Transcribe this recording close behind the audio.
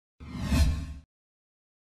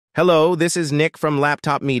Hello, this is Nick from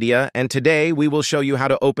Laptop Media, and today we will show you how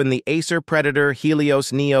to open the Acer Predator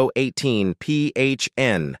Helios Neo 18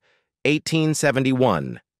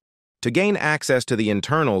 PHN18-71. To gain access to the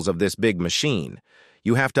internals of this big machine,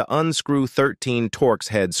 you have to unscrew 13 Torx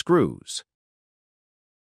head screws.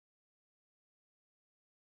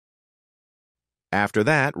 After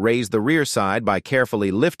that, raise the rear side by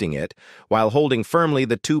carefully lifting it while holding firmly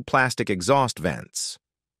the two plastic exhaust vents.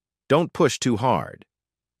 Don't push too hard.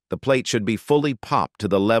 The plate should be fully popped to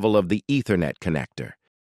the level of the Ethernet connector.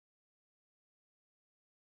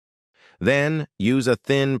 Then, use a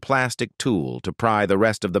thin plastic tool to pry the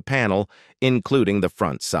rest of the panel, including the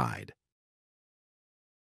front side.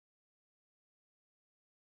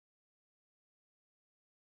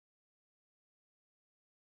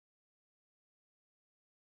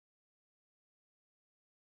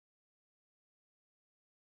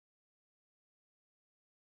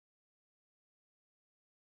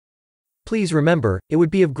 Please remember, it would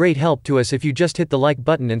be of great help to us if you just hit the like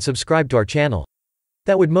button and subscribe to our channel.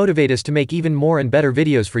 That would motivate us to make even more and better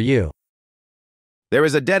videos for you. There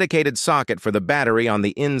is a dedicated socket for the battery on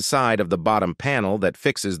the inside of the bottom panel that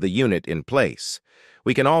fixes the unit in place.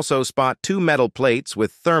 We can also spot two metal plates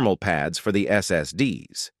with thermal pads for the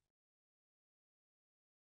SSDs.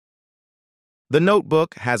 The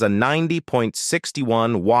notebook has a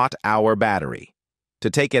 90.61 watt-hour battery. To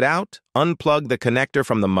take it out, unplug the connector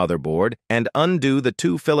from the motherboard and undo the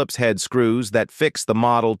two Phillips head screws that fix the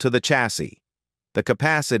model to the chassis. The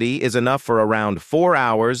capacity is enough for around 4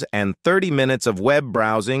 hours and 30 minutes of web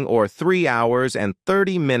browsing or 3 hours and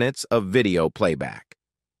 30 minutes of video playback.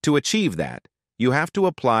 To achieve that, you have to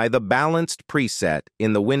apply the Balanced preset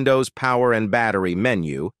in the Windows Power and Battery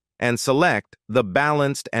menu and select the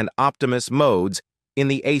Balanced and Optimus modes in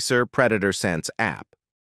the Acer Predator Sense app.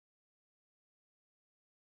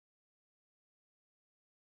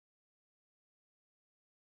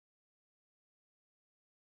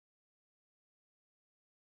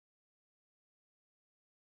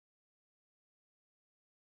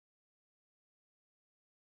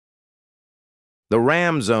 The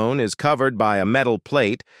RAM zone is covered by a metal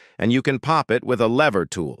plate, and you can pop it with a lever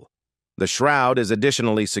tool. The shroud is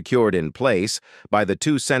additionally secured in place by the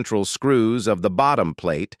two central screws of the bottom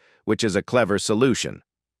plate, which is a clever solution.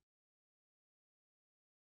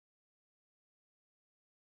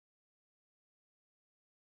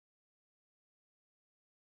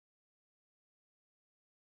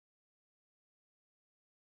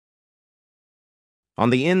 On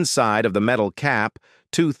the inside of the metal cap,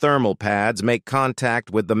 two thermal pads make contact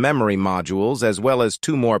with the memory modules as well as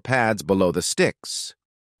two more pads below the sticks.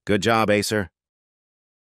 Good job, Acer.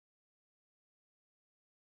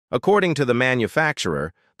 According to the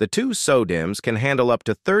manufacturer, the two SODIMMs can handle up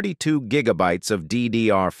to 32 gigabytes of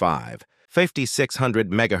DDR5, 5600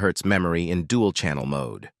 MHz memory in dual-channel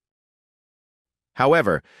mode.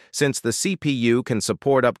 However, since the CPU can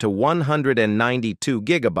support up to 192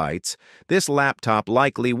 gigabytes, this laptop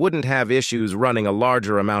likely wouldn't have issues running a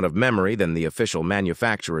larger amount of memory than the official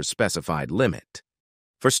manufacturer's specified limit.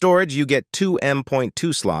 For storage, you get two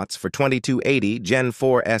M.2 slots for 2280 Gen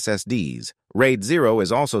 4 SSDs. RAID 0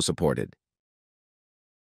 is also supported.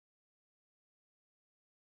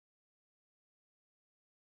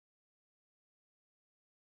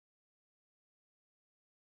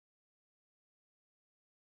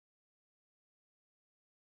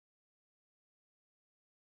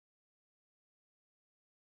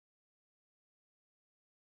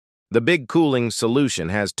 The big cooling solution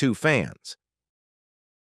has two fans.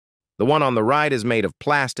 The one on the right is made of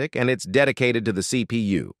plastic and it's dedicated to the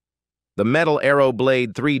CPU. The metal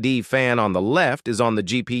AeroBlade 3D fan on the left is on the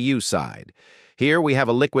GPU side. Here we have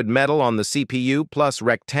a liquid metal on the CPU plus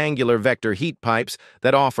rectangular vector heat pipes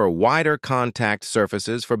that offer wider contact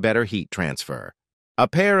surfaces for better heat transfer. A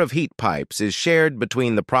pair of heat pipes is shared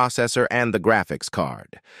between the processor and the graphics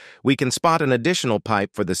card. We can spot an additional pipe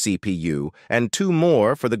for the CPU and two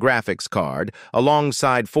more for the graphics card,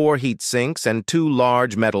 alongside 4 heat sinks and 2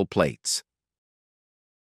 large metal plates.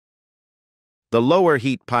 The lower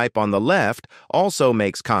heat pipe on the left also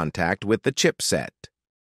makes contact with the chipset.